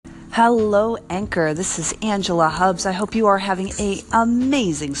Hello, Anchor. This is Angela Hubbs. I hope you are having an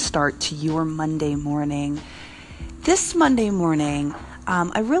amazing start to your Monday morning. This Monday morning,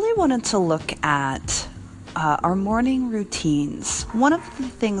 I really wanted to look at our morning routines. One of the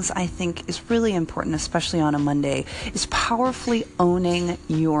things I think is really important, especially on a Monday, is powerfully owning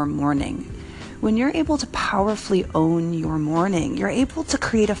your morning. When you're able to powerfully own your morning, you're able to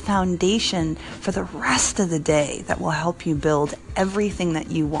create a foundation for the rest of the day that will help you build everything that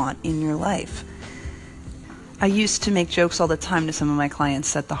you want in your life. I used to make jokes all the time to some of my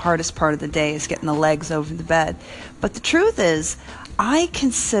clients that the hardest part of the day is getting the legs over the bed. But the truth is, I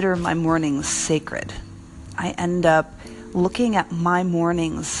consider my mornings sacred. I end up looking at my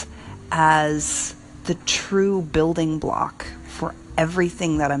mornings as the true building block for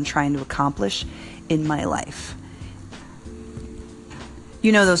everything that I'm trying to accomplish in my life.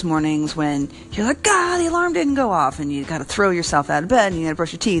 You know those mornings when you're like, God, the alarm didn't go off, and you got to throw yourself out of bed, and you got to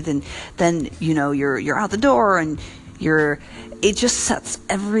brush your teeth, and then you're out the door, and it just sets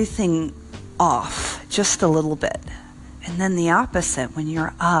everything off just a little bit. And then the opposite, when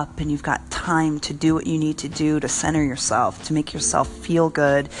you're up and you've got time to do what you need to do to center yourself, to make yourself feel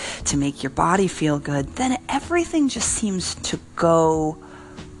good, to make your body feel good, then everything just seems to go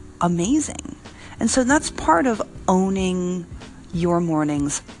amazing. And so that's part of owning your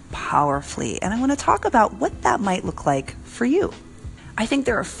mornings powerfully. And I want to talk about what that might look like for you. I think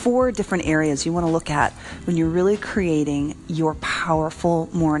there are 4 different areas you want to look at when you're really creating your powerful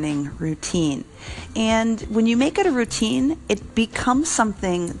morning routine. And when you make it a routine, it becomes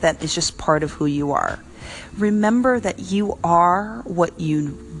something that is just part of who you are. Remember that you are what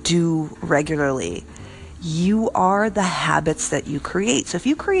you do regularly. You are the habits that you create. So if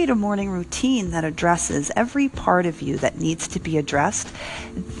you create a morning routine that addresses every part of you that needs to be addressed,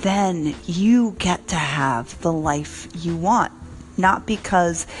 then you get to have the life you want. Not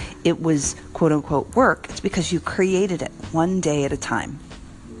because it was quote unquote work, it's because you created it one day at a time.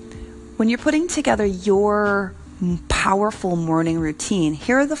 When you're putting together your powerful morning routine,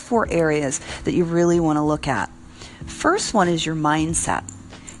 here are the 4 areas that you really want to look at. First one is your mindset.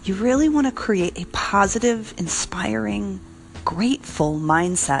 You really want to create a positive, inspiring, grateful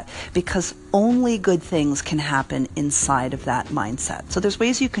mindset, because only good things can happen inside of that mindset. So there's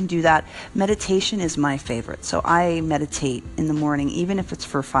ways you can do that. Meditation is my favorite. So I meditate in the morning, even if it's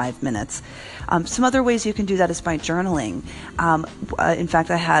for 5 minutes. Some other ways you can do that is by journaling. In fact,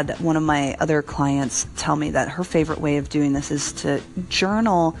 I had one of my other clients tell me that her favorite way of doing this is to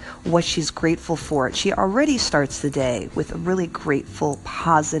journal what she's grateful for. She already starts the day with a really grateful,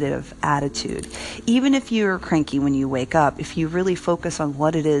 positive attitude. Even if you're cranky when you wake up, if you really focus on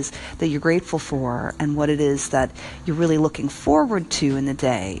what it is that you're grateful for and what it is that you're really looking forward to in the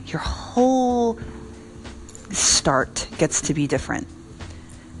day, your whole start gets to be different.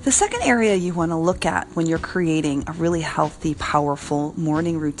 The second area you want to look at when you're creating a really healthy, powerful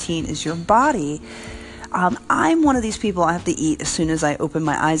morning routine is your body. I'm one of these people, I have to eat as soon as I open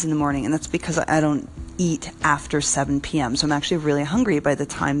my eyes in the morning, and that's because I don't eat after 7 p.m. So I'm actually really hungry by the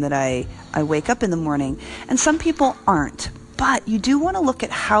time that I wake up in the morning. And some people aren't. But you do want to look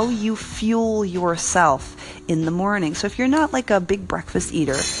at how you fuel yourself in the morning. So if you're not like a big breakfast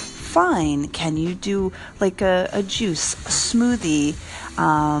eater, fine. Can you do like a juice, a smoothie,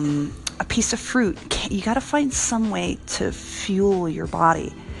 a piece of fruit? You got to find some way to fuel your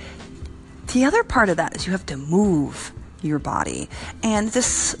body. The other part of that is you have to move your body. And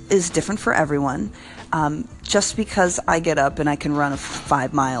this is different for everyone. Just because I get up and I can run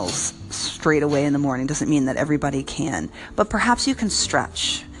 5 miles straight away in the morning doesn't mean that everybody can. But perhaps you can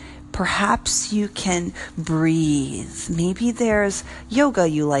stretch. Perhaps you can breathe. Maybe there's yoga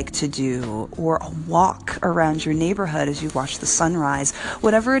you like to do, or a walk around your neighborhood as you watch the sunrise.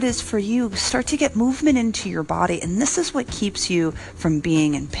 Whatever it is for you, start to get movement into your body. And this is what keeps you from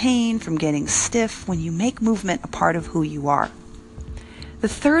being in pain, from getting stiff, when you make movement a part of who you are. The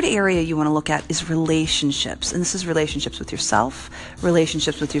third area you want to look at is relationships. And this is relationships with yourself,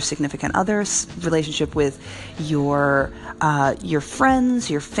 relationships with your significant others, relationship with your friends,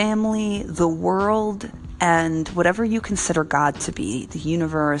 your family, the world, and whatever you consider God to be, the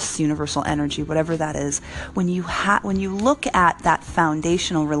universe, universal energy, whatever that is. When you look at that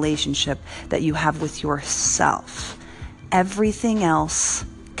foundational relationship that you have with yourself, everything else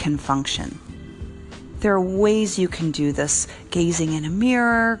can function. There are ways you can do this. Gazing in a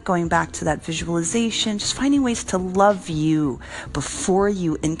mirror, going back to that visualization, just finding ways to love you before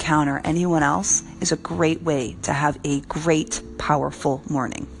you encounter anyone else is a great way to have a great, powerful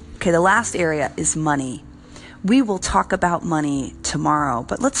morning. Okay, the last area is money. We will talk about money tomorrow,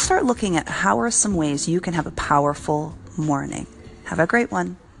 but let's start looking at how are some ways you can have a powerful morning. Have a great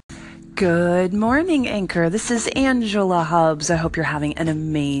one. Good morning, Anchor. This is Angela Hubbs. I hope you're having an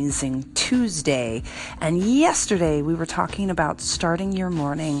amazing Tuesday. And yesterday we were talking about starting your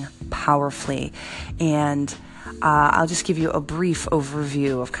morning powerfully. And I'll just give you a brief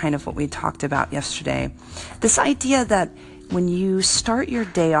overview of kind of what we talked about yesterday. This idea that when you start your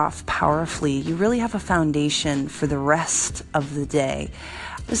day off powerfully, you really have a foundation for the rest of the day.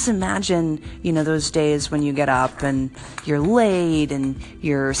 Just imagine, those days when you get up and you're late and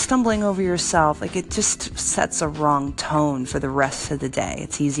you're stumbling over yourself. Like, it just sets a wrong tone for the rest of the day.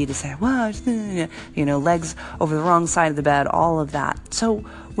 It's easy to say, well, legs over the wrong side of the bed, all of that. So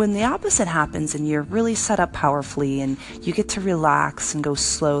when the opposite happens and you're really set up powerfully and you get to relax and go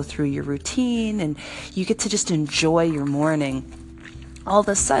slow through your routine and you get to just enjoy your morning, all of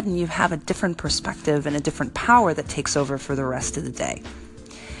a sudden you have a different perspective and a different power that takes over for the rest of the day.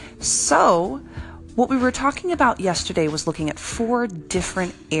 So, what we were talking about yesterday was looking at 4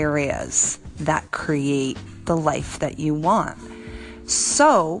 different areas that create the life that you want.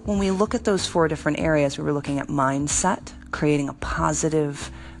 So, when we look at those 4 different areas, we were looking at mindset, creating a positive,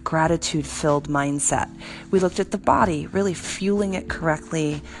 gratitude-filled mindset. We looked at the body, really fueling it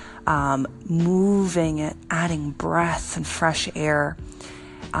correctly, moving it, adding breath and fresh air.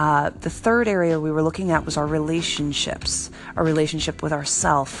 The third area we were looking at was our relationships, our relationship with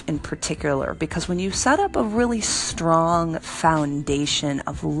ourself in particular, because when you set up a really strong foundation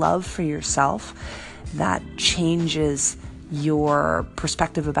of love for yourself, that changes your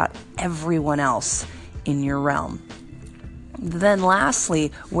perspective about everyone else in your realm. Then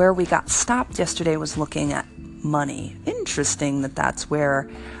lastly, where we got stopped yesterday was looking at money. Interesting that that's where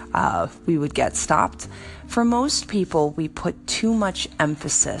we would get stopped. For most people, we put too much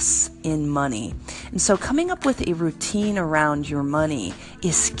emphasis in money. And so coming up with a routine around your money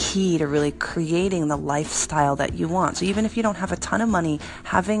is key to really creating the lifestyle that you want. So even if you don't have a ton of money,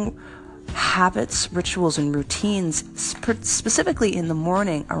 having habits, rituals, and routines, specifically in the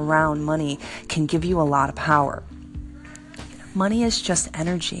morning around money, can give you a lot of power. Money is just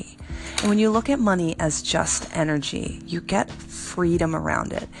energy. And when you look at money as just energy, you get freedom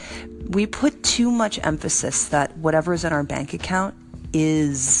around it. We put too much emphasis that whatever is in our bank account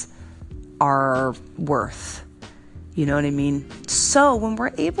is our worth. You know what I mean? So when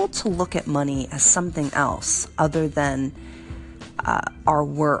we're able to look at money as something else other than our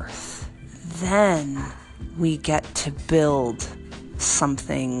worth, then we get to build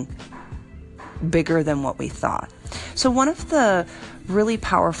something bigger than what we thought. So one of the really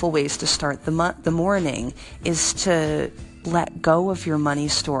powerful ways to start the morning is to let go of your money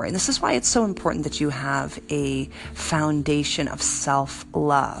story. And this is why it's so important that you have a foundation of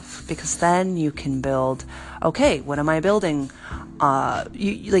self-love, because then you can build, okay, what am I building?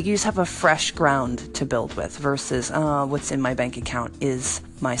 You just have a fresh ground to build with versus what's in my bank account is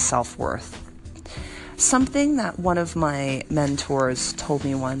my self-worth. Something that one of my mentors told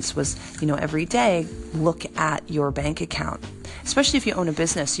me once was, every day look at your bank account. Especially if you own a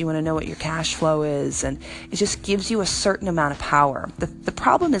business, you want to know what your cash flow is, and it just gives you a certain amount of power. The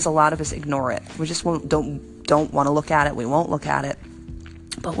problem is a lot of us ignore it. We just don't want to look at it. We won't look at it.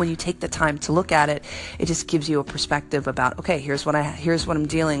 But when you take the time to look at it, it just gives you a perspective about, okay, here's what I'm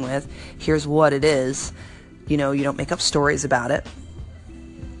dealing with. Here's what it is. You don't make up stories about it.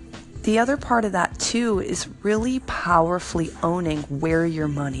 The other part of that too is really powerfully owning where your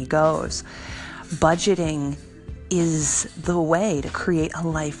money goes. Budgeting is the way to create a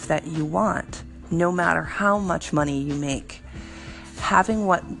life that you want, no matter how much money you make. Having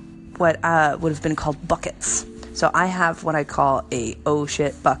what would have been called buckets. So I have what I call a oh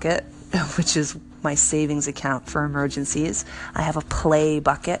shit bucket, which is my savings account for emergencies. I have a play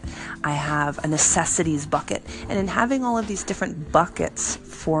bucket. I have a necessities bucket. And in having all of these different buckets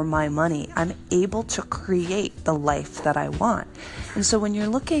for my money, I'm able to create the life that I want. And so when you're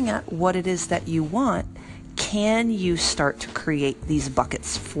looking at what it is that you want, can you start to create these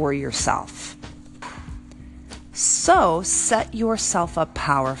buckets for yourself? So set yourself up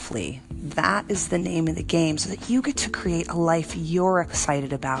powerfully. That is the name of the game, so that you get to create a life you're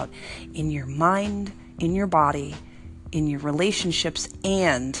excited about in your mind, in your body, in your relationships,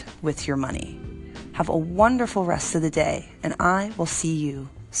 and with your money. Have a wonderful rest of the day, and I will see you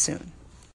soon.